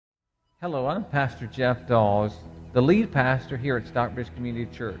Hello, I'm Pastor Jeff Dawes, the lead pastor here at Stockbridge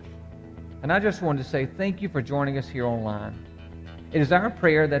Community Church. And I just wanted to say thank you for joining us here online. It is our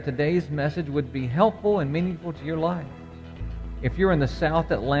prayer that today's message would be helpful and meaningful to your life. If you're in the South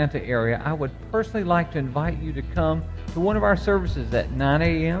Atlanta area, I would personally like to invite you to come to one of our services at 9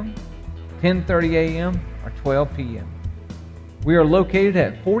 a.m., 10:30 a.m., or 12 p.m. We are located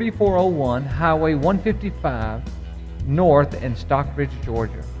at 4401 Highway 155 North in Stockbridge,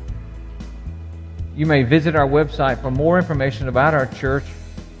 Georgia. You may visit our website for more information about our church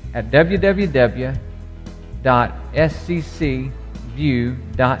at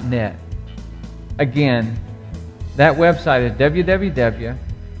www.sccview.net. Again, that website is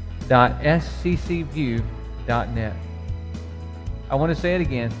www.sccview.net. I want to say it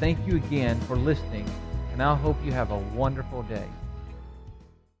again. Thank you again for listening, and I hope you have a wonderful day.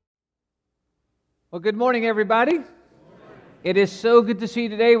 Well, good morning, everybody. It is so good to see you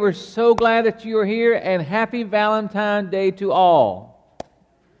today. We're so glad that you are here, and happy Valentine's Day to all.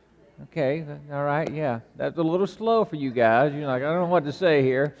 Okay, all right, yeah. That's a little slow for you guys. You're like, I don't know what to say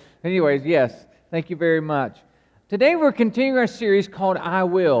here. Anyways, yes, thank you very much. Today we're continuing our series called I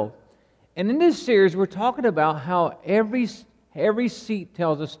Will. And in this series, we're talking about how every seat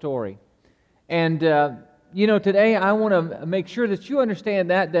tells a story. And, today I want to make sure that you understand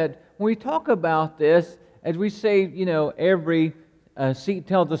that when we talk about this, as we say, every seat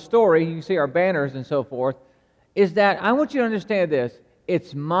tells a story, you see our banners and so forth, is that I want you to understand this.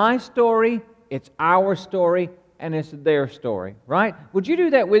 It's my story, it's our story, and it's their story, right? Would you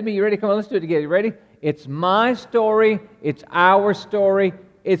do that with me? You ready? Come on, let's do it together. You ready? It's my story, it's our story,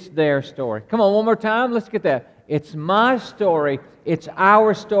 it's their story. Come on, one more time. Let's get that. It's my story, it's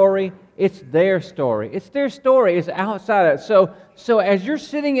our story, it's their story. It's their story. It's outside of it. So as you're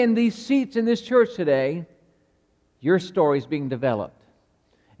sitting in these seats in this church today, your story is being developed.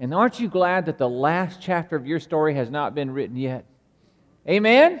 And aren't you glad that the last chapter of your story has not been written yet?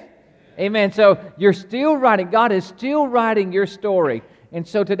 Amen? Amen. So you're still writing. God is still writing your story. And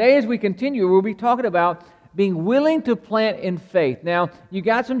so today as we continue, we'll be talking about being willing to plant in faith. Now, you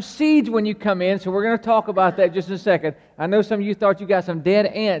got some seeds when you come in, so we're going to talk about that just in a second. I know some of you thought you got some dead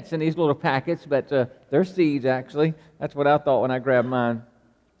ants in these little packets, but they're seeds, actually. That's what I thought when I grabbed mine.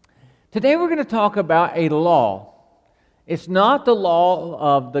 Today we're going to talk about a law. It's not the law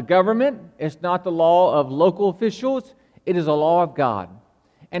of the government. It's not the law of local officials. It is a law of God.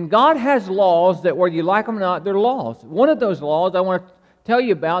 And God has laws that whether you like them or not, they're laws. One of those laws I want to tell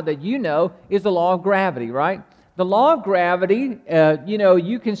you about that is the law of gravity, right? The law of gravity,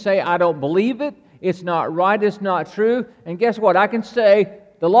 you can say, I don't believe it. It's not right. It's not true. And guess what? I can say,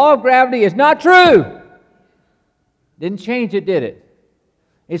 the law of gravity is not true. Didn't change it, did it?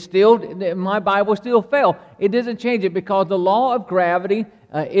 My Bible still failed. It doesn't change it because the law of gravity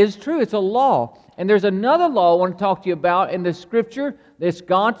is true. It's a law. And there's another law I want to talk to you about in the Scripture. It's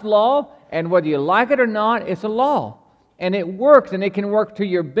God's law, and whether you like it or not, it's a law. And it works, and it can work to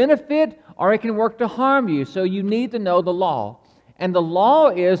your benefit, or it can work to harm you. So you need to know the law. And the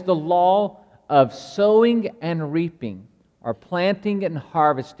law is the law of sowing and reaping, or planting and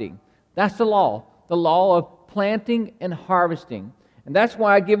harvesting. That's the law of planting and harvesting. And that's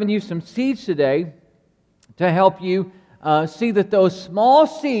why I've given you some seeds today to help you see that those small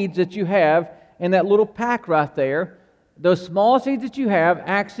seeds that you have in that little pack right there, those small seeds that you have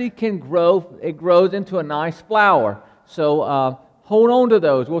actually can grow. It grows into a nice flower. So hold on to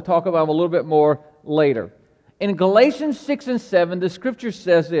those. We'll talk about them a little bit more later. In Galatians 6 and 7, the Scripture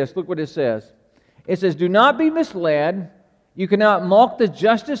says this. Look what it says. It says, do not be misled. You cannot mock the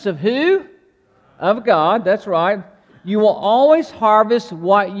justice of who? Of God. That's right. You will always harvest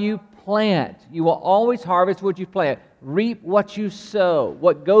what you plant. You will always harvest what you plant. Reap what you sow.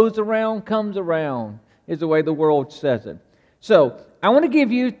 What goes around comes around is the way the world says it. So I want to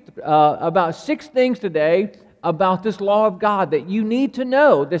give you about 6 things today about this law of God that you need to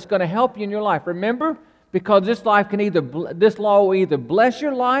know that's going to help you in your life. Remember, because this law will either bless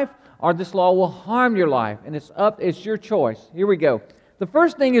your life or this law will harm your life. And it's your choice. Here we go. The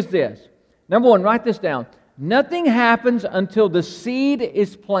first thing is this. Number 1, write this down. Nothing happens until the seed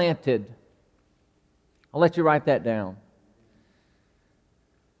is planted. I'll let you write that down.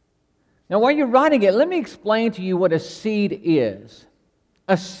 Now, while you're writing it, let me explain to you what a seed is.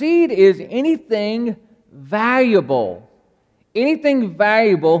 A seed is anything valuable. Anything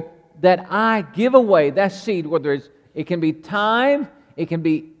valuable that I give away. That's seed, whether it can be time, it can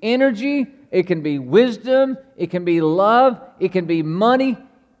be energy, it can be wisdom, it can be love, it can be money.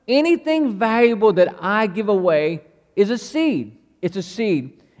 Anything valuable that I give away is a seed. It's a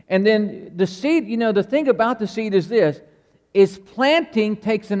seed. And then the seed, the thing about the seed is this. is planting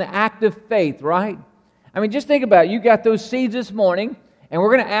takes an act of faith, right? I mean, just think about it. You got those seeds this morning, and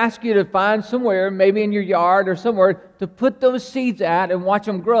we're going to ask you to find somewhere, maybe in your yard or somewhere, to put those seeds out and watch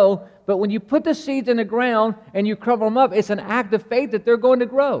them grow. But when you put the seeds in the ground and you cover them up, it's an act of faith that they're going to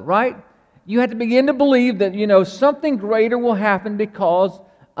grow, right? You have to begin to believe that, something greater will happen because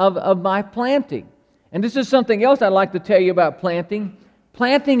of my planting. And this is something else I'd like to tell you about planting.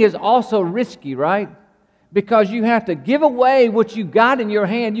 Planting is also risky, right? Because you have to give away what you got in your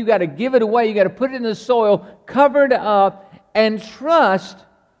hand. You got to give it away. You got to put it in the soil, cover it up, and trust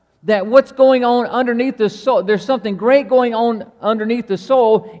that what's going on underneath the soil, there's something great going on underneath the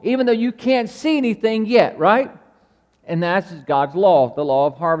soil, even though you can't see anything yet, right? And that's God's law, the law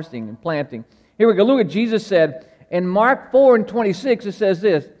of harvesting and planting. Here we go. Look what Jesus said. In Mark 4:26, it says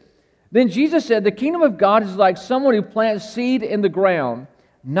this. Then Jesus said, the kingdom of God is like someone who plants seed in the ground,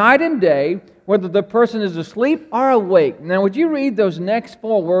 night and day, whether the person is asleep or awake. Now, would you read those next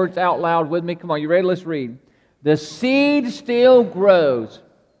 4 words out loud with me? Come on, you ready? Let's read. The seed still grows.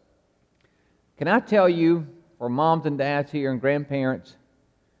 Can I tell you, for moms and dads here and grandparents,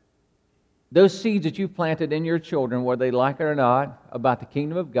 those seeds that you planted in your children, whether they like it or not, about the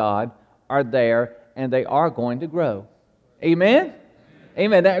kingdom of God, are there, and they are going to grow. Amen?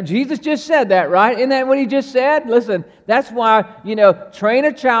 Amen. Jesus just said that, right? Isn't that what He just said? Listen, that's why, train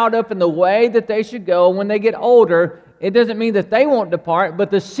a child up in the way that they should go. When they get older, it doesn't mean that they won't depart, but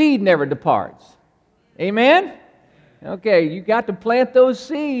the seed never departs. Amen? Okay, you got to plant those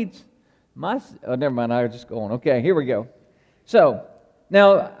seeds. Never mind, I was just going. Okay, here we go. So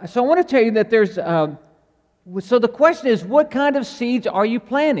I want to tell you that there's... so the question is, what kind of seeds are you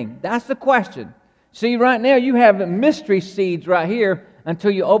planting? That's the question. See, right now you have mystery seeds right here.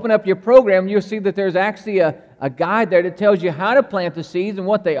 Until you open up your program, you'll see that there's actually a guide there that tells you how to plant the seeds and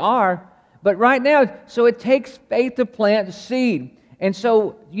what they are. But right now, so it takes faith to plant the seed. And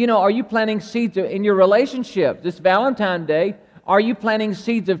so, are you planting seeds in your relationship? This Valentine's Day, are you planting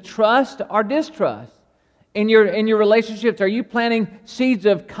seeds of trust or distrust? In your relationships, are you planting seeds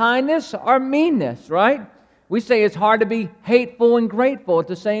of kindness or meanness, right? We say it's hard to be hateful and grateful at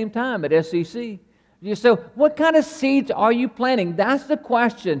the same time at SCC. So what kind of seeds are you planting? That's the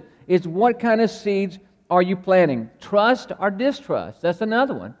question, is what kind of seeds are you planting? Trust or distrust? That's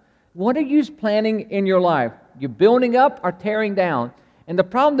another one. What are you planting in your life? You're building up or tearing down? And the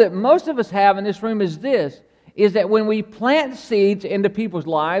problem that most of us have in this room is this, is that when we plant seeds into people's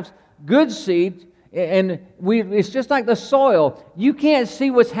lives, good seeds, it's just like the soil. You can't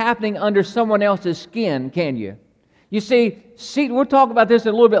see what's happening under someone else's skin, can you? You see, seed, we'll talk about this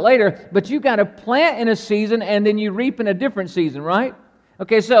a little bit later, but you got to plant in a season and then you reap in a different season, right?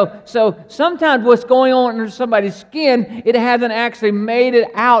 Okay, so sometimes what's going on under somebody's skin, it hasn't actually made it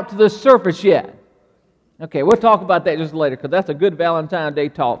out to the surface yet. Okay, we'll talk about that just later because that's a good Valentine's Day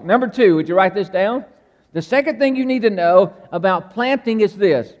talk. Number 2, would you write this down? The second thing you need to know about planting is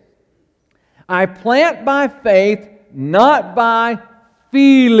this. I plant by faith, not by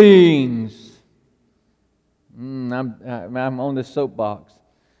feelings. I'm on this soapbox.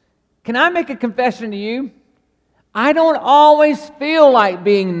 Can I make a confession to you? I don't always feel like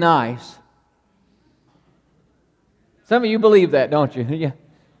being nice. Some of you believe that, don't you? Yeah.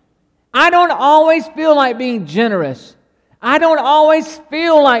 I don't always feel like being generous. I don't always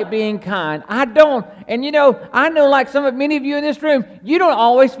feel like being kind. I don't. And I know like many of you in this room, you don't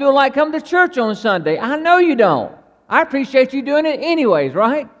always feel like coming to church on Sunday. I know you don't. I appreciate you doing it anyways,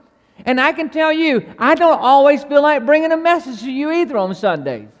 right? And I can tell you, I don't always feel like bringing a message to you either on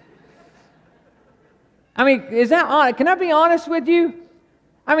Sundays. I mean, is that honest? Can I be honest with you?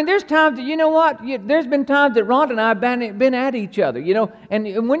 I mean, there's times that, there's been times that Rhonda and I have been at each other,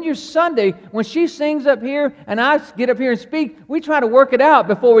 and when you're Sunday, when she sings up here and I get up here and speak, we try to work it out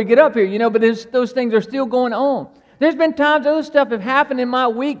before we get up here, but those things are still going on. There's been times other stuff have happened in my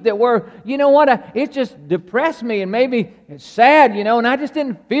week that were, it just depressed me and maybe it's sad, and I just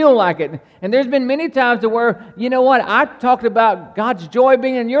didn't feel like it. And there's been many times where, I talked about God's joy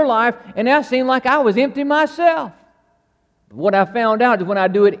being in your life and that seemed like I was empty myself. But what I found out is when I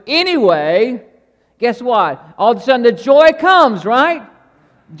do it anyway, guess what? All of a sudden the joy comes, right?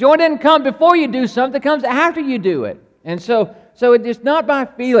 Joy didn't come before you do something, it comes after you do it. And so it's not by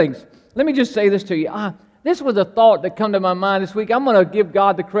feelings. Let me just say this to you. This was a thought that come to my mind this week. I'm going to give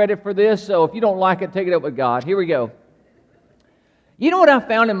God the credit for this, so if you don't like it, take it up with God. Here we go. You know what I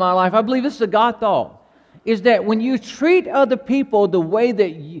found in my life? I believe this is a God thought, is that when you treat other people the way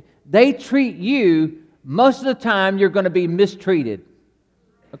that they treat you, most of the time you're going to be mistreated.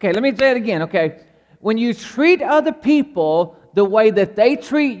 Okay, let me say it again, okay? When you treat other people the way that they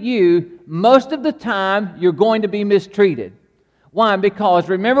treat you, most of the time you're going to be mistreated. Why? Because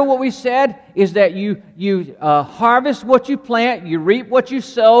remember what we said is that you harvest what you plant, you reap what you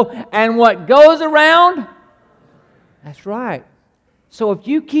sow, and what goes around, that's right. So if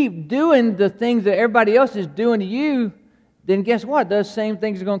you keep doing the things that everybody else is doing to you, then guess what? Those same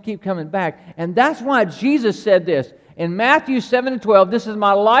things are going to keep coming back. And that's why Jesus said this. In Matthew 7:12, this is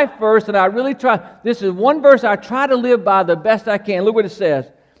my life verse, and I really try, this is one verse I try to live by the best I can. Look what it says.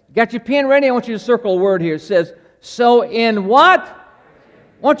 Got your pen ready? I want you to circle a word here. It says, so in what?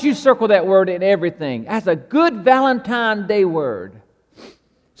 I want you to circle that word in everything. That's a good Valentine's Day word.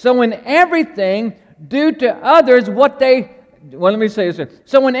 So in everything, do to others what they... Well, let me say this.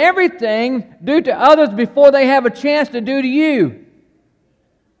 So in everything, do to others before they have a chance to do to you.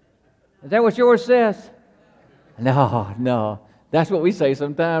 Is that what yours says? No. That's what we say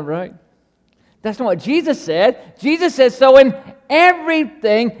sometimes, right? That's not what Jesus said. Jesus said, so in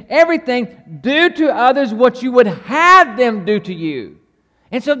everything, do to others what you would have them do to you.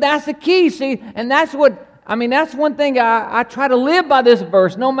 And so that's the key, see? And that's one thing I try to live by this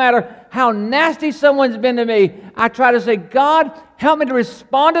verse. No matter how nasty someone's been to me, I try to say, God, help me to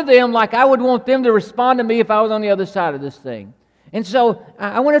respond to them like I would want them to respond to me if I was on the other side of this thing. And so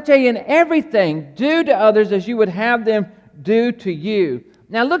I want to tell you, in everything, do to others as you would have them do to you.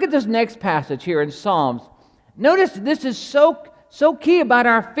 Now look at this next passage here in Psalms. Notice this is so key about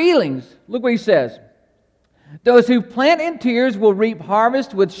our feelings. Look what he says. Those who plant in tears will reap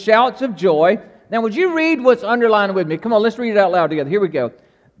harvest with shouts of joy. Now would you read what's underlined with me? Come on, let's read it out loud together. Here we go.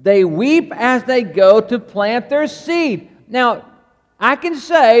 They weep as they go to plant their seed. Now, I can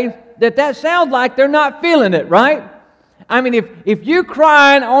say that sounds like they're not feeling it, right? I mean, if you're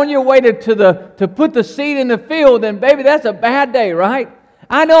crying on your way to put the seed in the field, then baby, that's a bad day, right?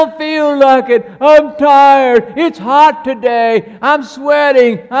 I don't feel like it. I'm tired. It's hot today. I'm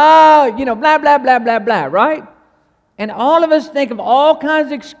sweating. Blah, blah, blah, blah, blah, right? And all of us think of all kinds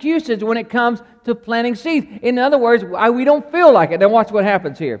of excuses when it comes to planting seeds. In other words, we don't feel like it. Now watch what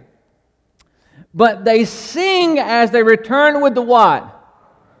happens here. But they sing as they return with the what?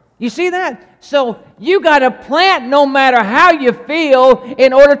 You see that? So you got to plant no matter how you feel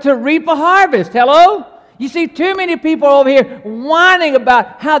in order to reap a harvest. Hello? You see too many people over here whining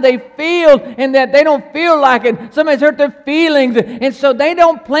about how they feel and that they don't feel like it. Somebody's hurt their feelings. And so they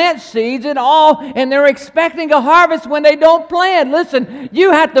don't plant seeds at all, and they're expecting a harvest when they don't plant. Listen,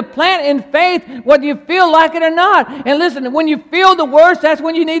 you have to plant in faith whether you feel like it or not. And listen, when you feel the worst, that's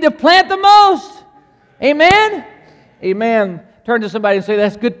when you need to plant the most. Amen? Amen. Turn to somebody and say,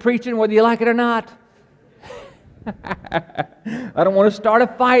 that's good preaching whether you like it or not. I don't want to start a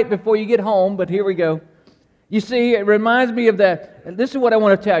fight before you get home, but here we go. You see, it reminds me of that. And this is what I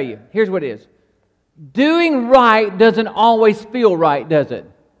want to tell you. Here's what it is. Doing right doesn't always feel right, does it?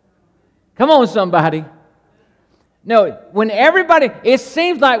 Come on, somebody. No, it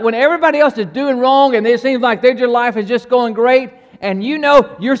seems like when everybody else is doing wrong and it seems like your life is just going great and you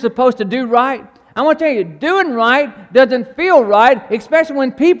know you're supposed to do right, I want to tell you, doing right doesn't feel right, especially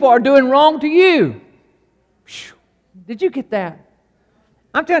when people are doing wrong to you. Did you get that?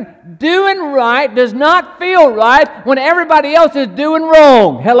 I'm telling you, doing right does not feel right when everybody else is doing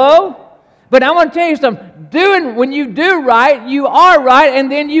wrong. Hello? But I want to tell you something. When you do right, you are right,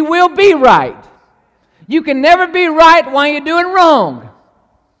 and then you will be right. You can never be right while you're doing wrong.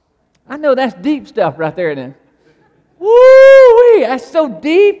 I know that's deep stuff right there. Then, woo-wee, that's so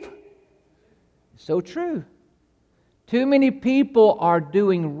deep. So true. Too many people are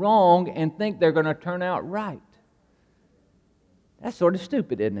doing wrong and think they're going to turn out right. That's sort of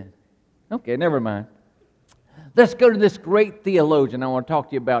stupid, isn't it? Okay, never mind. Let's go to this great theologian I want to talk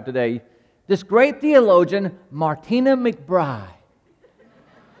to you about today. This great theologian, Martina McBride.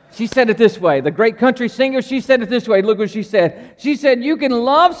 She said it this way. The great country singer, she said it this way. Look what she said. She said, you can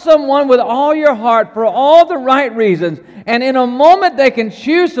love someone with all your heart for all the right reasons, and in a moment they can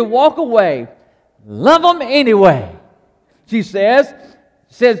choose to walk away. Love them anyway. She says,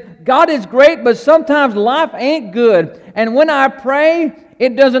 God is great, but sometimes life ain't good. And when I pray,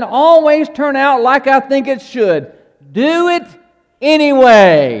 it doesn't always turn out like I think it should. Do it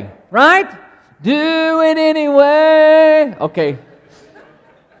anyway. Right? Do it anyway. Okay.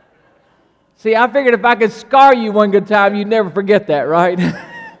 See, I figured if I could scar you one good time, you'd never forget that, right?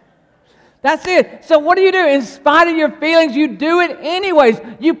 That's it. So what do? In spite of your feelings, you do it anyways.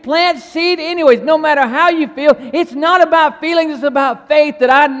 You plant seed anyways, no matter how you feel. It's not about feelings, it's about faith, that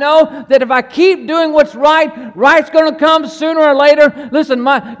I know that if I keep doing what's right, right's going to come sooner or later. Listen,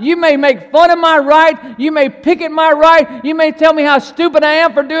 you may make fun of my right, you may pick at my right, you may tell me how stupid I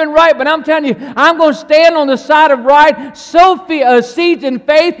am for doing right, but I'm telling you, I'm going to stand on the side of right, sow seeds in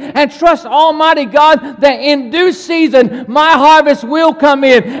faith, and trust Almighty God that in due season, my harvest will come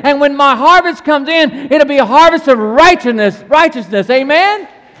in. And when my harvest comes in, it'll be a harvest of righteousness. Amen?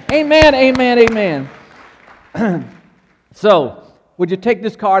 Amen, amen, amen. So, would you take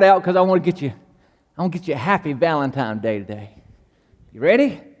this card out? Because I want to get you a happy Valentine's Day today. You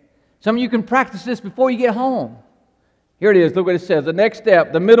ready? Some of you can practice this before you get home. Here it is. Look what it says. The next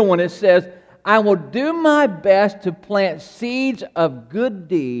step, the middle one, it says, I will do my best to plant seeds of good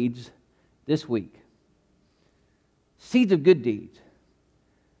deeds this week. Seeds of good deeds.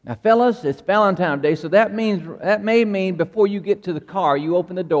 Now, fellas, it's Valentine's Day, so that may mean before you get to the car, you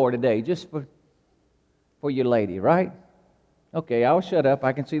open the door today, just for your lady, right? Okay, I'll shut up.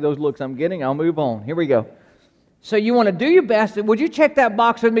 I can see those looks I'm getting. I'll move on. Here we go. So you want to do your best. Would you check that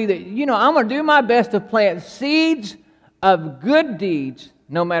box with me that, I'm going to do my best to plant seeds of good deeds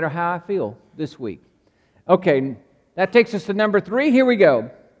no matter how I feel this week. Okay, that takes us to number 3. Here we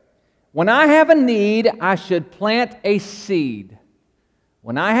go. When I have a need, I should plant a seed.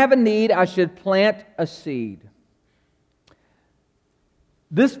 When I have a need, I should plant a seed.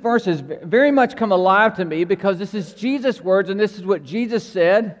 This verse has very much come alive to me because this is Jesus' words and this is what Jesus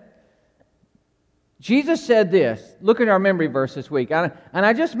said. Jesus said this. Look at our memory verse this week. And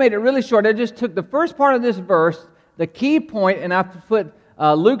I just made it really short. I just took the first part of this verse, the key point, and I put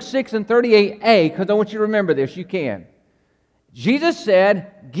Luke 6 and 38a because I want you to remember this. You can. Jesus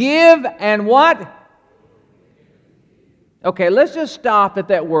said, give and what? Okay, let's just stop at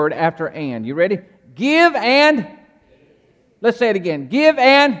that word after and. You ready? Give and. Let's say it again. Give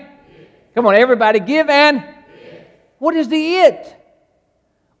and. Come on, everybody. Give and. What is the it?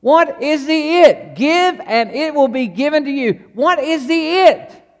 What is the it? Give and it will be given to you. What is the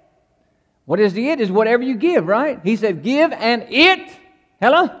it? What is the it? Is whatever you give, right? He said, give and it.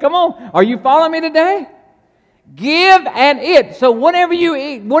 Hello? Come on. Are you following me today? Give and it. So whatever you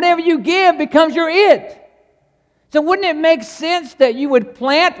eat, whatever you give becomes your it. So wouldn't it make sense that you would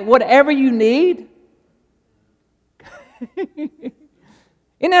plant whatever you need? Isn't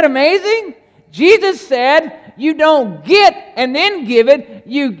that amazing? Jesus said you don't get and then give it.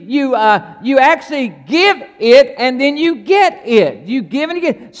 You actually give it and then you get it. You give and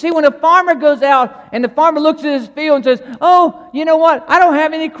you get. See, when a farmer goes out and the farmer looks at his field and says, oh, you know what? I don't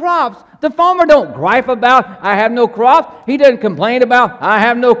have any crops. The farmer don't gripe about, I have no crops. He doesn't complain about, I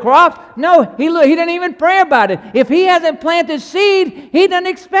have no crops. No, he doesn't even pray about it. If he hasn't planted seed, he doesn't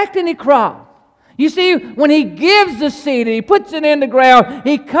expect any crop. You see, when he gives the seed and he puts it in the ground,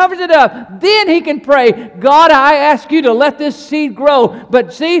 he covers it up, then he can pray, God, I ask you to let this seed grow.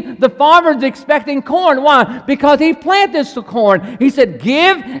 But see, the farmer's expecting corn. Why? Because he planted this corn. He said,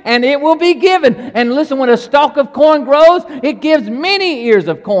 give and it will be given. And listen, when a stalk of corn grows, it gives many ears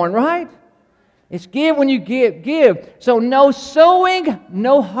of corn, right? It's give when you give. So no sowing,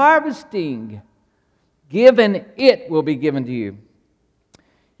 no harvesting. Give and it will be given to you.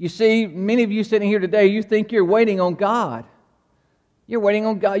 You see, many of you sitting here today, you think you're waiting on God. You're waiting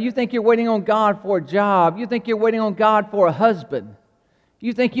on God. You think you're waiting on God for a job. You think you're waiting on God for a husband.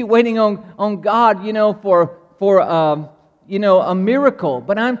 You think you're waiting on God, for a miracle.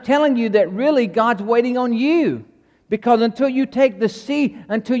 But I'm telling you that really God's waiting on you. Because until you take the seed,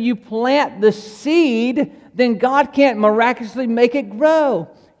 until you plant the seed, then God can't miraculously make it grow.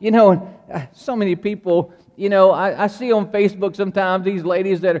 So many people... I see on Facebook sometimes these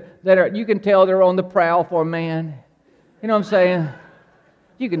ladies that are, you can tell they're on the prowl for a man. You know what I'm saying?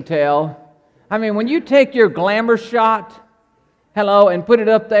 You can tell. I mean, when you take your glamour shot, and put it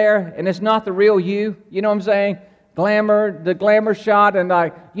up there, and it's not the real you, you know what I'm saying? The glamour shot, and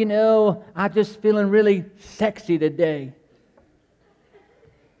I'm just feeling really sexy today.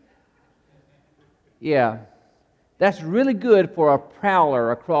 Yeah, that's really good for a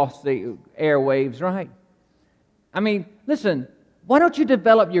prowler across the airwaves, right? I mean, listen, why don't you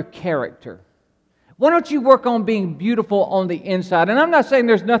develop your character? Why don't you work on being beautiful on the inside? And I'm not saying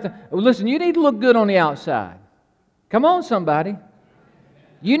there's nothing. Listen, you need to look good on the outside. Come on, somebody.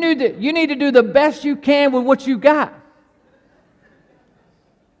 You need to do the best you can with what you got.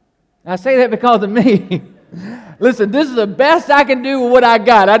 I say that because of me. Listen, this is the best I can do with what I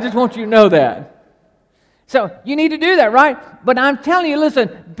got. I just want you to know that. So you need to do that, right? But I'm telling you,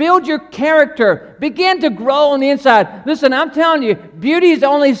 listen, build your character. Begin to grow on the inside. Listen, I'm telling you, beauty is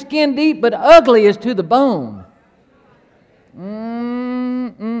only skin deep, but ugly is to the bone.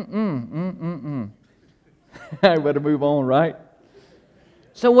 I better move on, right?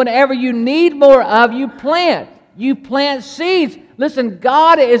 So whenever you need more of, you plant. You plant seeds. Listen,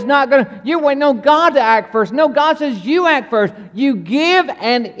 God is not going to, you're waiting on God to act first. No, God says you act first. You give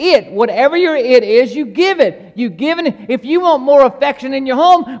and it. Whatever your it is, you give it. You give it. If you want more affection in your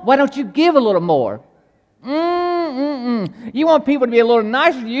home, why don't you give a little more? You want people to be a little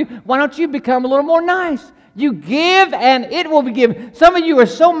nicer to you, why don't you become a little more nice? You give and it will be given. Some of you are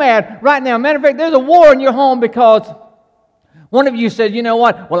so mad right now. Matter of fact, there's a war in your home because one of you said, you know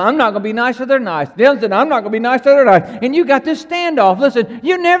what? Well, I'm not going to be nice or they're nice. The other said, I'm not going to be nice or they're nice. And you got this standoff. Listen,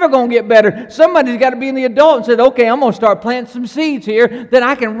 you're never going to get better. Somebody's got to be in the adult and said, okay, I'm going to start planting some seeds here that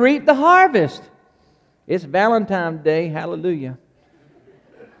I can reap the harvest. It's Valentine's Day. Hallelujah.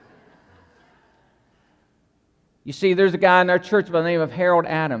 You see, there's a guy in our church by the name of Harold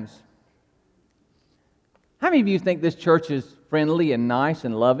Adams. How many of you think this church is friendly and nice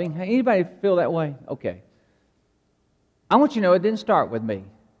and loving? Anybody feel that way? Okay. I want you to know it didn't start with me.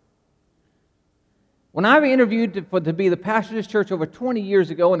 When I was interviewed to be the pastor of this church over 20 years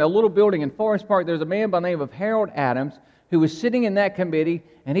ago in a little building in Forest Park, there's a man by the name of Harold Adams who was sitting in that committee,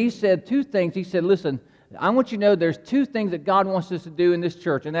 and he said two things. He said, listen, I want you to know there's two things that God wants us to do in this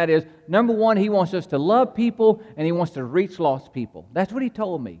church, and that is, number one, He wants us to love people, and He wants to reach lost people. That's what He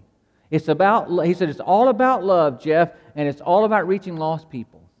told me. He said, it's all about love, Jeff, and it's all about reaching lost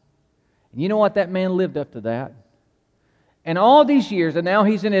people. And you know what? That man lived up to that. And all these years, and now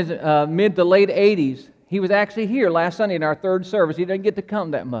he's in his mid to late 80s, he was actually here last Sunday in our third service. He didn't get to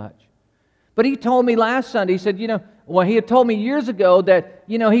come that much. But he told me last Sunday, he said, he had told me years ago that,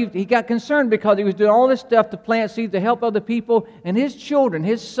 he got concerned because he was doing all this stuff to plant seeds to help other people, and his children,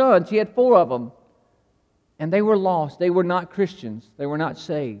 his sons, he had 4 of them, and they were lost. They were not Christians. They were not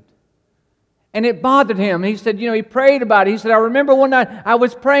saved. And it bothered him. He said, he prayed about it. He said, I remember one night I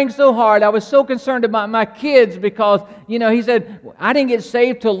was praying so hard. I was so concerned about my kids because, he said, I didn't get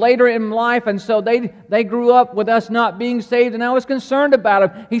saved till later in life. And so they grew up with us not being saved. And I was concerned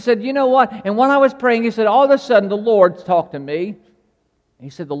about them. He said, you know what? And while I was praying, he said, all of a sudden the Lord talked to me. He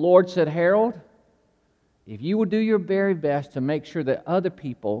said, the Lord said, Harold, if you will do your very best to make sure that other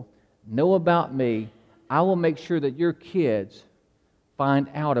people know about me, I will make sure that your kids find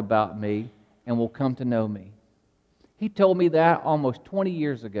out about me and will come to know me. He told me that almost 20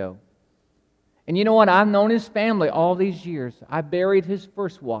 years ago. And you know what? I've known his family all these years. I buried his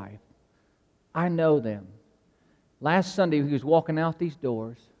first wife. I know them. Last Sunday, he was walking out these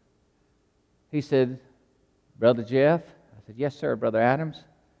doors. He said, Brother Jeff? I said, yes, sir, Brother Adams.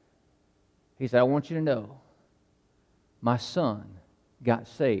 He said, I want you to know, my son got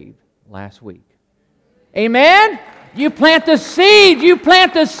saved last week. Amen? You plant the seed,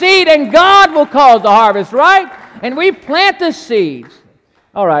 and God will cause the harvest, right? And we plant the seeds.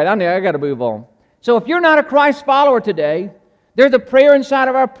 All right, I got to move on. So if you're not a Christ follower today, there's a prayer inside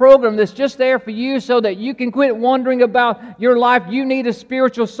of our program that's just there for you so that you can quit wondering about your life. You need a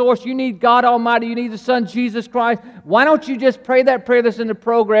spiritual source. You need God Almighty. You need the Son, Jesus Christ. Why don't you just pray that prayer that's in the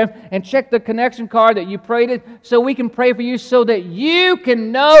program and check the connection card that you prayed it so we can pray for you so that you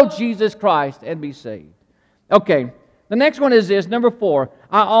can know Jesus Christ and be saved. Okay. The next one is this, number 4.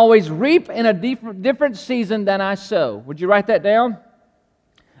 I always reap in a different season than I sow. Would you write that down?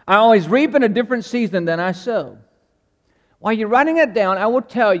 I always reap in a different season than I sow. While you're writing that down, I will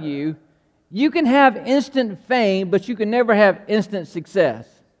tell you, you can have instant fame, but you can never have instant success.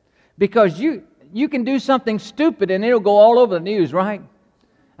 Because you can do something stupid and it'll go all over the news, right?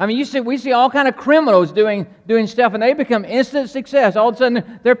 I mean, we see all kind of criminals doing stuff, and they become instant success. All of a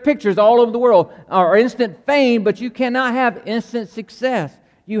sudden, their pictures all over the world are instant fame, but you cannot have instant success.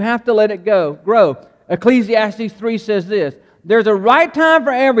 You have to let it grow. Ecclesiastes 3 says this, there's a right time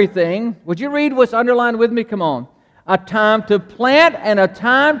for everything. Would you read what's underlined with me? Come on. A time to plant and a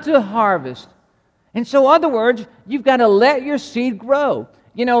time to harvest. And so, in other words, you've got to let your seed grow.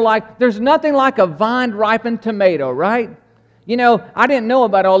 There's nothing like a vine-ripened tomato, right? I didn't know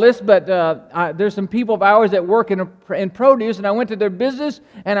about all this, but there's some people of ours that work in produce, and I went to their business,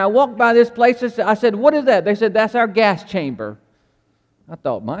 and I walked by this place. I said, what is that? They said, that's our gas chamber. I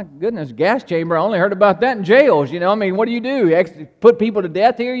thought, my goodness, gas chamber. I only heard about that in jails. What do you do? Put people to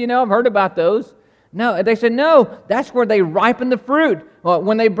death here? I've heard about those. No, they said, no, that's where they ripen the fruit. Well,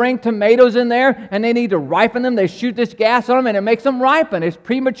 when they bring tomatoes in there and they need to ripen them, they shoot this gas on them and it makes them ripen. It's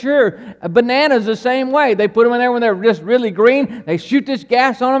premature. Bananas the same way. They put them in there when they're just really green. They shoot this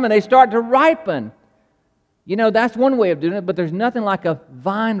gas on them and they start to ripen. You know, that's one way of doing it, but there's nothing like a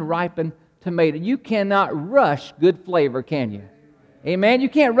vine-ripened tomato. You cannot rush good flavor, can you? Amen? You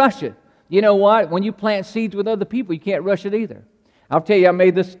can't rush it. You know what? When you plant seeds with other people, you can't rush it either. I'll tell you, I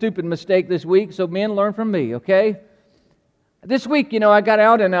made this stupid mistake this week, so men, learn from me, okay? This week, I got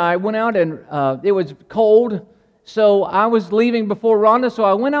out and I went out and it was cold, so I was leaving before Rhonda, so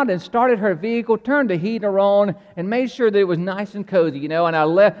I went out and started her vehicle, turned the heater on, and made sure that it was nice and cozy, and I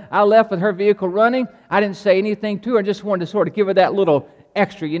left with her vehicle running. I didn't say anything to her, I just wanted to sort of give her that little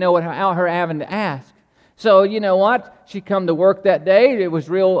extra, without her having to ask. So, you know what? She come to work that day. It was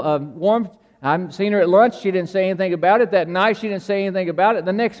real warm. I've seen her at lunch. She didn't say anything about it. That night, she didn't say anything about it.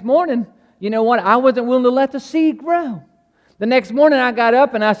 The next morning, you know what? I wasn't willing to let the seed grow. The next morning, I got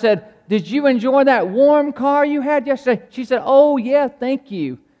up and I said, "Did you enjoy that warm car you had yesterday?" She said, "Oh, yeah, thank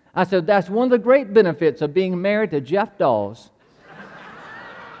you." I said, "That's one of the great benefits of being married to Jeff Dawes."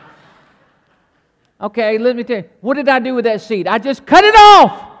 Okay, let me tell you, what did I do with that seed? I just cut it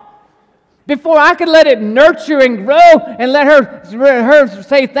off. Before I could let it nurture and grow and let her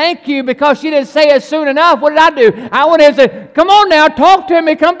say thank you because she didn't say it soon enough, what did I do? I went in and said, "Come on now, talk to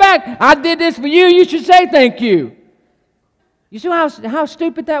me, come back. I did this for you, you should say thank you." You see how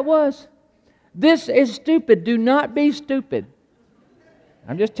stupid that was? This is stupid. Do not be stupid.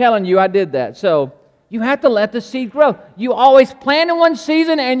 I'm just telling you I did that. So you have to let the seed grow. You always plant in one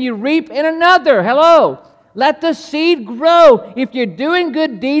season and you reap in another. Hello. Let the seed grow. If you're doing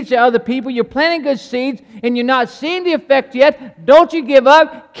good deeds to other people, you're planting good seeds, and you're not seeing the effect yet, don't you give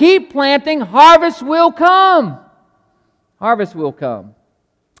up. Keep planting. Harvest will come. Harvest will come.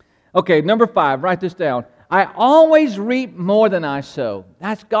 Okay, number 5. Write this down. I always reap more than I sow.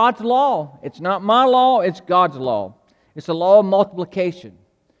 That's God's law. It's not my law, it's God's law. It's a law of multiplication.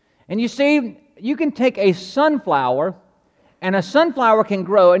 And you see, you can take a sunflower, and a sunflower can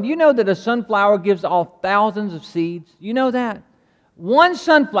grow. And you know that a sunflower gives off thousands of seeds? You know that? One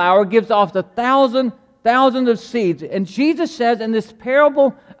sunflower gives off thousands of seeds. And Jesus says in this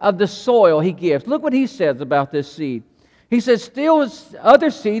parable of the soil he gives, look what he says about this seed. He says, "Still other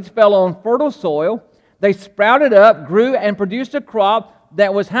seeds fell on fertile soil. They sprouted up, grew, and produced a crop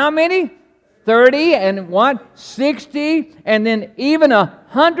that was" how many? 30 and what? 60, and then even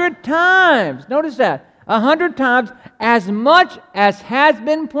 100 times. Notice that. 100 times as much as has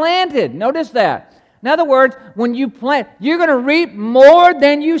been planted. Notice that. In other words, when you plant, you're going to reap more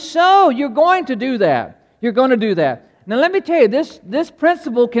than you sow. You're going to do that. You're going to do that. Now let me tell you, this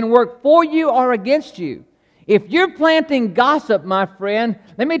principle can work for you or against you. If you're planting gossip, my friend,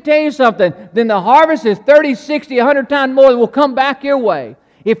 let me tell you something, then the harvest is 30, 60, 100 times more that will come back your way.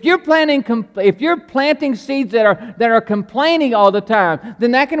 If you're planting seeds that are complaining all the time,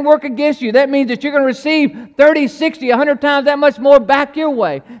 then that can work against you. That means that you're going to receive 30, 60, 100 times that much more back your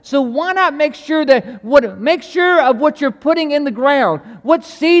way. So why not make sure of what you're putting in the ground? What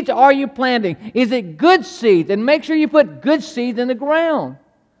seeds are you planting? Is it good seeds? And make sure you put good seeds in the ground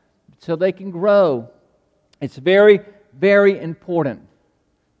so they can grow. It's very, very important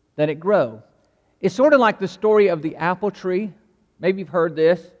that it grow. It's sort of like the story of the apple tree. Maybe you've heard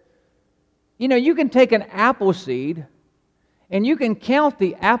this. You can take an apple seed and you can count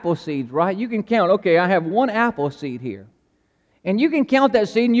the apple seeds, right? You can count, okay, I have one apple seed here. And you can count that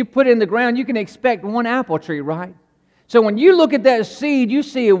seed and you put it in the ground, you can expect one apple tree, right? So when you look at that seed, you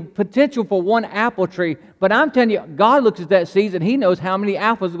see a potential for one apple tree. But I'm telling you, God looks at that seed and He knows how many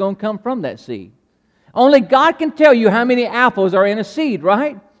apples are going to come from that seed. Only God can tell you how many apples are in a seed,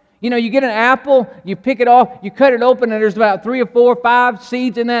 right? You get an apple, you pick it off, you cut it open, and there's about 3 or 4 or 5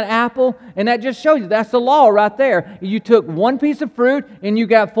 seeds in that apple, and that just shows you that's the law right there. You took one piece of fruit, and you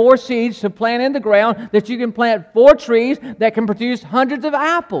got 4 seeds to plant in the ground, that you can plant 4 trees that can produce hundreds of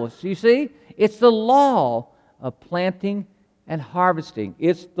apples. You see? It's the law of planting and harvesting.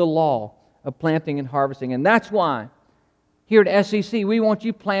 It's the law of planting and harvesting. And that's why here at SEC, we want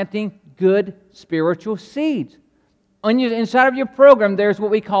you planting good spiritual seeds. Inside of your program, there's what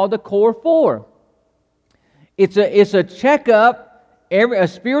we call the Core 4. It's a checkup, a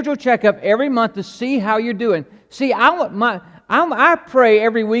spiritual checkup every month to see how you're doing. See, I pray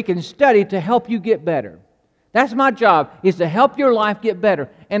every week and study to help you get better. That's my job, is to help your life get better.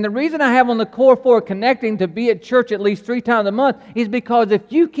 And the reason I have on the Core 4 connecting to be at church at least 3 times a month is because if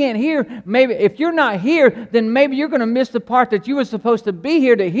you can't hear, maybe if you're not here, then maybe you're going to miss the part that you were supposed to be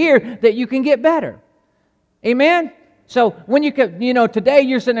here to hear that you can get better. Amen? So when today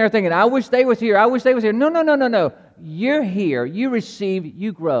you're sitting there thinking, I wish they was here, I wish they was here. No. You're here, you receive,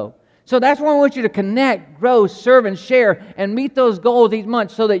 you grow. So that's why I want you to connect, grow, serve, and share, and meet those goals each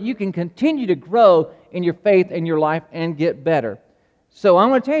month so that you can continue to grow in your faith and your life and get better. So I'm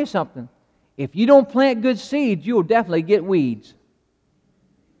going to tell you something. if you don't plant good seeds, you'll definitely get weeds.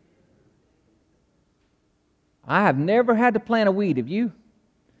 I have never had to plant a weed, have you?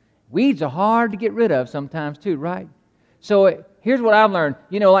 Weeds are hard to get rid of sometimes too, right? So here's what I've learned.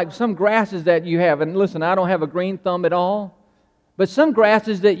 You know, like some grasses that you have, and listen, I don't have a green thumb at all, but some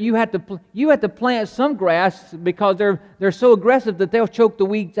grasses that you have to plant some grass because they're so aggressive that they'll choke the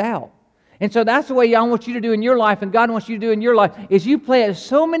weeds out. And so that's the way I want you to do in your life, and God wants you to do in your life, is you plant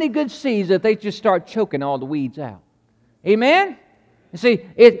so many good seeds that they just start choking all the weeds out. Amen? See,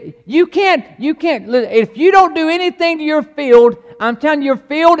 you can't, if you don't do anything to your field, I'm telling you, your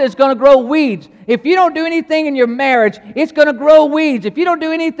field is going to grow weeds. If you don't do anything in your marriage, it's going to grow weeds. If you don't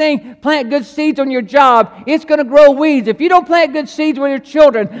do anything, plant good seeds on your job, it's going to grow weeds. If you don't plant good seeds with your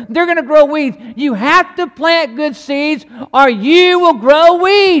children, they're going to grow weeds. You have to plant good seeds or you will grow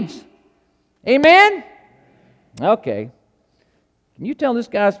weeds. Amen? Okay. Can you tell this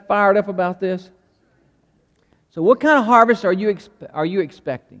guy's fired up about this? So what kind of harvest are you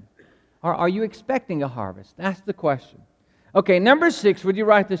expecting? Are you expecting a harvest? That's the question. Okay, number 6, would you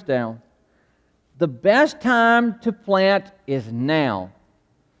write this down? The best time to plant is now.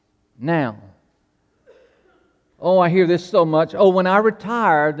 Now. Oh, I hear this so much. Oh, when I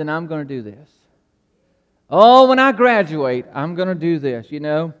retire, then I'm going to do this. Oh, when I graduate, I'm going to do this, you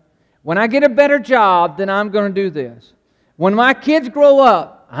know. When I get a better job, then I'm going to do this. When my kids grow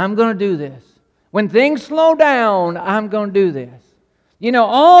up, I'm going to do this. When things slow down, I'm going to do this. You know,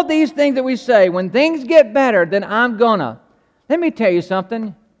 all these things that we say, when things get better, then I'm gonna. Let me tell you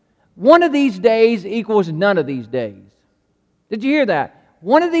something. One of these days equals none of these days. Did you hear that?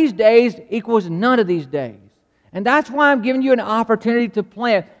 One of these days equals none of these days. And that's why I'm giving you an opportunity to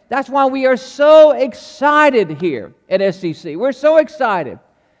plant. That's why we are so excited here at SCC. We're so excited.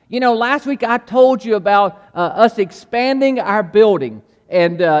 You know, last week I told you about us expanding our building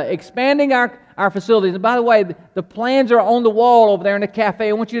and expanding our facilities. And by the way, the plans are on the wall over there in the cafe.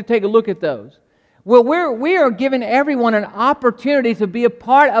 I want you to take a look at those. Well, we are giving everyone an opportunity to be a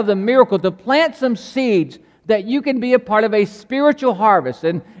part of the miracle, to plant some seeds that you can be a part of a spiritual harvest.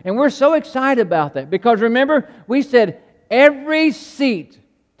 And we're so excited about that because remember, we said every seat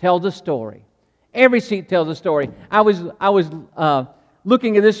tells a story. Every seat tells a story. I was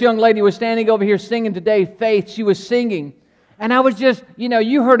looking at this young lady who was standing over here singing today, Faith. She was singing. And I was just, you know,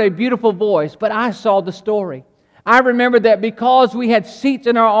 you heard a beautiful voice, but I saw the story. I remember that because we had seats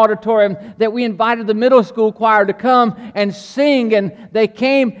in our auditorium, that we invited the middle school choir to come and sing, and they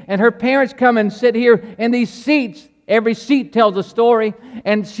came, and her parents come and sit here in these seats. Every seat tells a story,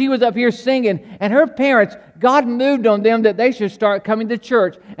 and she was up here singing, and her parents, God moved on them that they should start coming to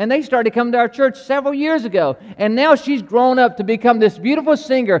church, and they started coming to our church several years ago, and now she's grown up to become this beautiful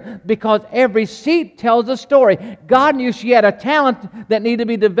singer because every seat tells a story. God knew she had a talent that needed to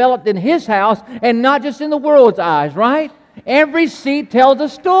be developed in His house and not just in the world's eyes, right? Every seat tells a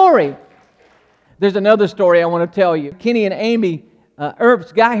story. There's another story I want to tell you. Kenny and Amy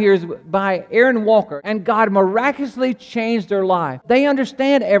Earp's got here is by Aaron Walker, and God miraculously changed their life. They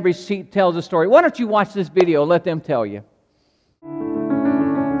understand every seat tells a story. Why don't you watch this video and let them tell you?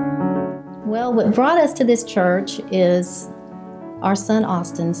 Well, what brought us to this church is our son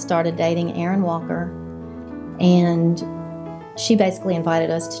Austin started dating Aaron Walker, and she basically invited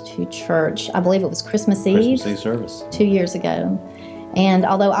us to church. I believe it was Christmas Eve service 2 years ago. And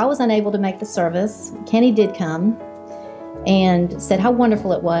although I was unable to make the service, Kenny did come and said how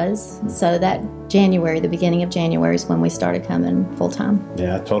wonderful it was. So that January, the beginning of January, is when we started coming full time.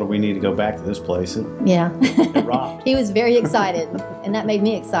 Yeah, I told her we need to go back to this place. Yeah. It rocked. He was very excited, and that made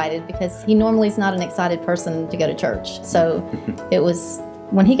me excited because he normally is not an excited person to go to church. So it was,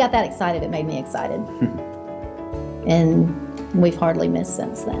 when he got that excited, it made me excited. And we've hardly missed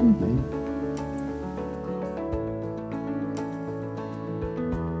since then. Mm-hmm.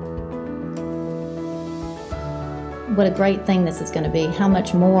 What a great thing this is going to be. How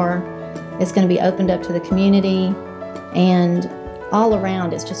much more it's going to be opened up to the community, and all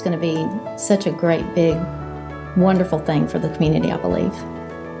around it's just going to be such a great, big, wonderful thing for the community, I believe.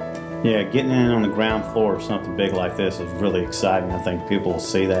 Yeah, getting in on the ground floor of something big like this is really exciting. I think people will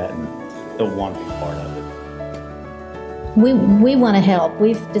see that and they'll want to be part of it. We want to help.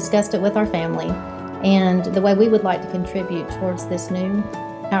 We've discussed it with our family, and the way we would like to contribute towards this new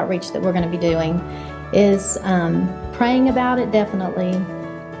outreach that we're going to be doing is praying about it, definitely,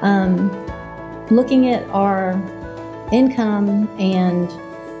 looking at our income and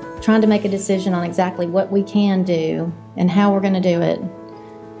trying to make a decision on exactly what we can do and how we're going to do it.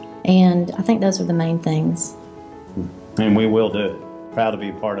 And I think those are the main things. And we will do it. Proud to be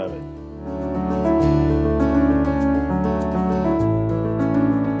a part of it.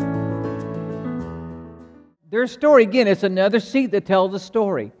 Their story, again, it's another seat that tells a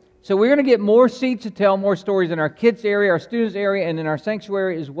story. So we're going to get more seats to tell more stories in our kids area, our students area, and in our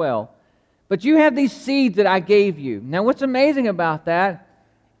sanctuary as well. But you have these seeds that I gave you. Now what's amazing about that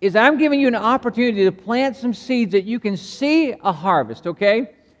is I'm giving you an opportunity to plant some seeds that you can see a harvest,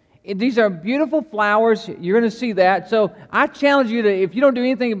 okay? These are beautiful flowers. You're going to see that. So I challenge you to, if you don't do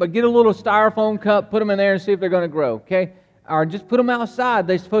anything but get a little styrofoam cup, put them in there and see if they're going to grow, okay? Or just put them outside.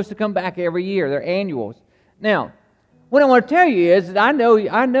 They're supposed to come back every year. They're annuals. Now, what I want to tell you is that I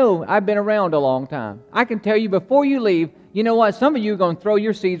know I've been around a long time. I can tell you before you leave, you know what? Some of you are going to throw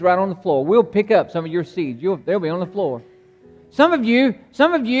your seeds right on the floor. We'll pick up some of your seeds. They'll be on the floor. Some of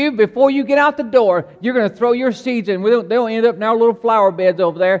you, before you get out the door, you're going to throw your seeds in. They'll end up in our little flower beds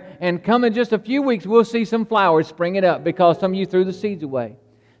over there, and come in just a few weeks, we'll see some flowers springing up because some of you threw the seeds away.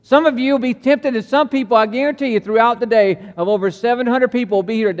 Some of you will be tempted, and some people, I guarantee you, throughout the day, of over 700 people will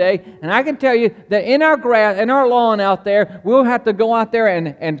be here today, and I can tell you that in our grass, in our lawn out there, we'll have to go out there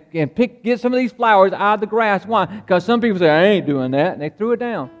and get some of these flowers out of the grass. Why? Because some people say, I ain't doing that, and they threw it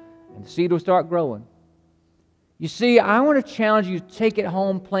down, and the seed will start growing. You see, I want to challenge you to take it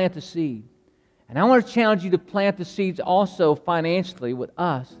home, plant the seed. And I want to challenge you to plant the seeds also financially with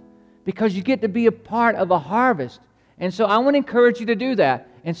us, because you get to be a part of a harvest. And so I want to encourage you to do that.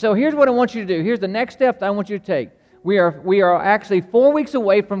 And so here's what I want you to do. Here's the next step that I want you to take. We are actually 4 weeks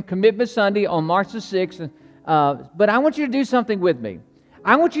away from Commitment Sunday on March the 6th. But I want you to do something with me.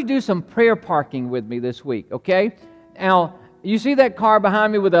 I want you to do some prayer parking with me this week, okay? Now, you see that car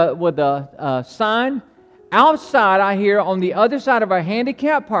behind me with a sign? Outside, I hear on the other side of our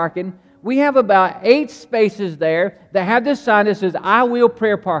handicap parking, we have about 8 spaces there that have this sign that says, I will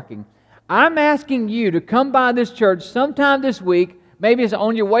prayer parking. I'm asking you to come by this church sometime this week. Maybe it's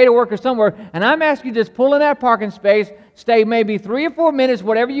on your way to work or somewhere, and I'm asking you to just pull in that parking space, stay maybe 3 or 4 minutes,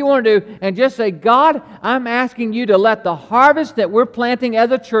 whatever you want to do, and just say, God, I'm asking you to let the harvest that we're planting as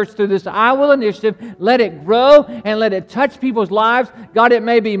a church through this I Will initiative, let it grow and let it touch people's lives. God, it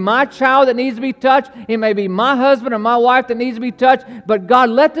may be my child that needs to be touched. It may be my husband or my wife that needs to be touched. But God,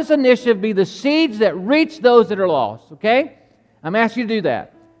 let this initiative be the seeds that reach those that are lost, okay? I'm asking you to do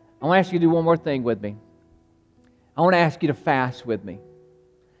that. I want to ask you to do one more thing with me. I want to ask you to fast with me.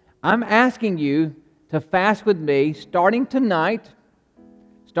 I'm asking you to fast with me starting tonight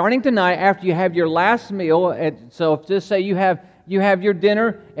after you have your last meal. So just say you have your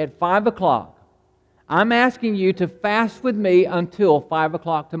dinner at 5 o'clock. I'm asking you to fast with me until 5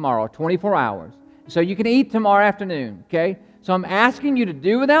 o'clock tomorrow, 24 hours. So you can eat tomorrow afternoon, okay? So I'm asking you to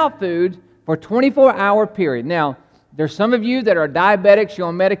do without food for a 24-hour period. Now, there's some of you that are diabetics, you're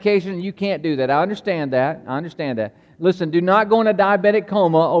on medication, and you can't do that. I understand that. Listen, do not go in a diabetic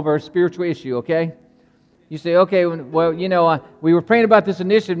coma over a spiritual issue, okay? You say, okay, well, you know, we were praying about this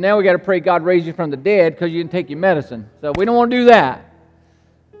initiative. Now we got to pray God raise you from the dead because you didn't take your medicine. So we don't want to do that.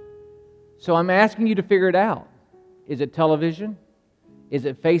 So I'm asking you to figure it out. Is it television? Is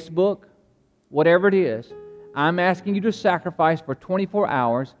it Facebook? Whatever it is, I'm asking you to sacrifice for 24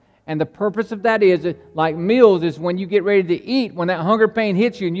 hours. And the purpose of that is, like meals, is when you get ready to eat, when that hunger pain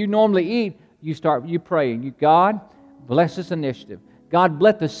hits you and you normally eat, you pray. And God, bless this initiative. God,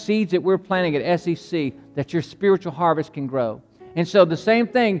 bless the seeds that we're planting at SEC, that your spiritual harvest can grow. And so the same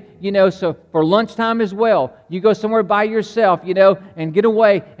thing, you know, so for lunchtime as well, you go somewhere by yourself, you know, and get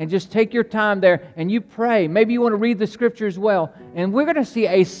away and just take your time there and you pray. Maybe you want to read the scripture as well. And we're going to see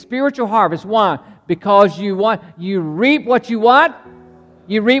a spiritual harvest. Why? Because you reap what you what?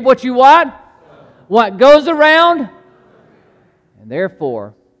 You reap what you what? What goes around? And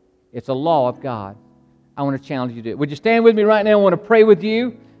therefore, it's a law of God. I want to challenge you to do it. Would you stand with me right now? I want to pray with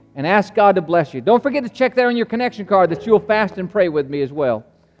you and ask God to bless you. Don't forget to check there on your connection card that you'll fast and pray with me as well.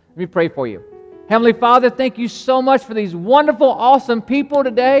 Let me pray for you. Heavenly Father, thank you so much for these wonderful, awesome people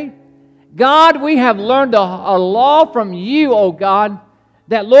today. God, we have learned a law from you, oh God,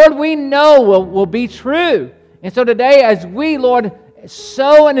 that, Lord, we know will be true. And so today, as we, Lord,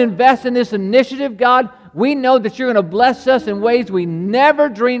 sow and invest in this initiative, God, we know that you're going to bless us in ways we never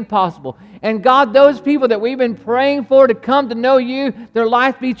dreamed possible. And God, those people that we've been praying for to come to know you, their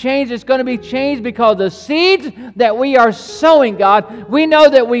life be changed, it's going to be changed because the seeds that we are sowing, God, we know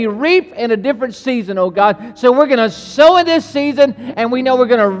that we reap in a different season, oh God. So we're going to sow in this season, and we know we're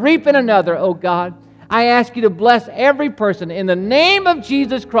going to reap in another, oh God. I ask you to bless every person. In the name of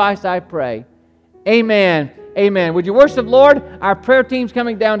Jesus Christ, I pray. Amen. Amen. Would you worship, Lord? Our prayer team's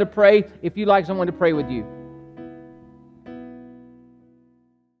coming down to pray if you'd like someone to pray with you.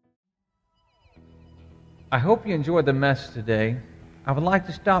 I hope you enjoyed the message today. I would like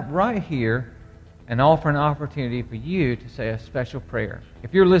to stop right here and offer an opportunity for you to say a special prayer.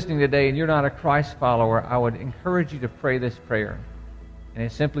 If you're listening today and you're not a Christ follower, I would encourage you to pray this prayer. And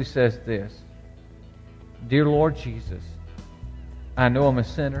it simply says this: Dear Lord Jesus, I know I'm a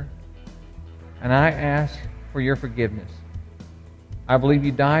sinner, and I ask for your forgiveness. I believe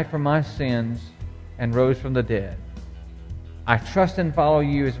you died for my sins and rose from the dead. I trust and follow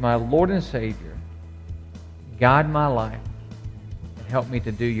you as my Lord and Savior. Guide my life and help me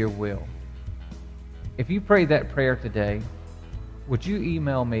to do your will. If you prayed that prayer today, would you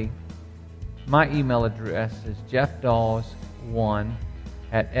email me? My email address is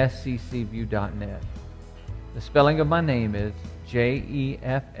jeffdawes1@sccview.net. The spelling of my name is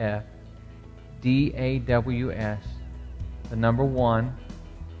JEFFDAWS, the number 1,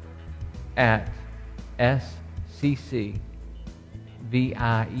 at sccview.net.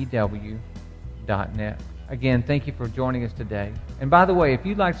 Again, thank you for joining us today. And by the way, if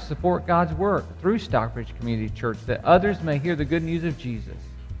you'd like to support God's work through Stockbridge Community Church that others may hear the good news of Jesus,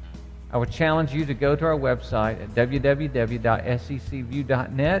 I would challenge you to go to our website at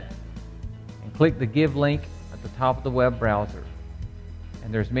www.sccview.net and click the Give link at the top of the web browser.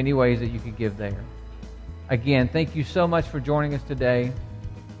 And there's many ways that you can give there. Again, thank you so much for joining us today.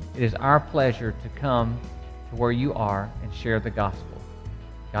 It is our pleasure to come to where you are and share the gospel.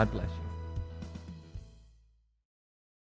 God bless you.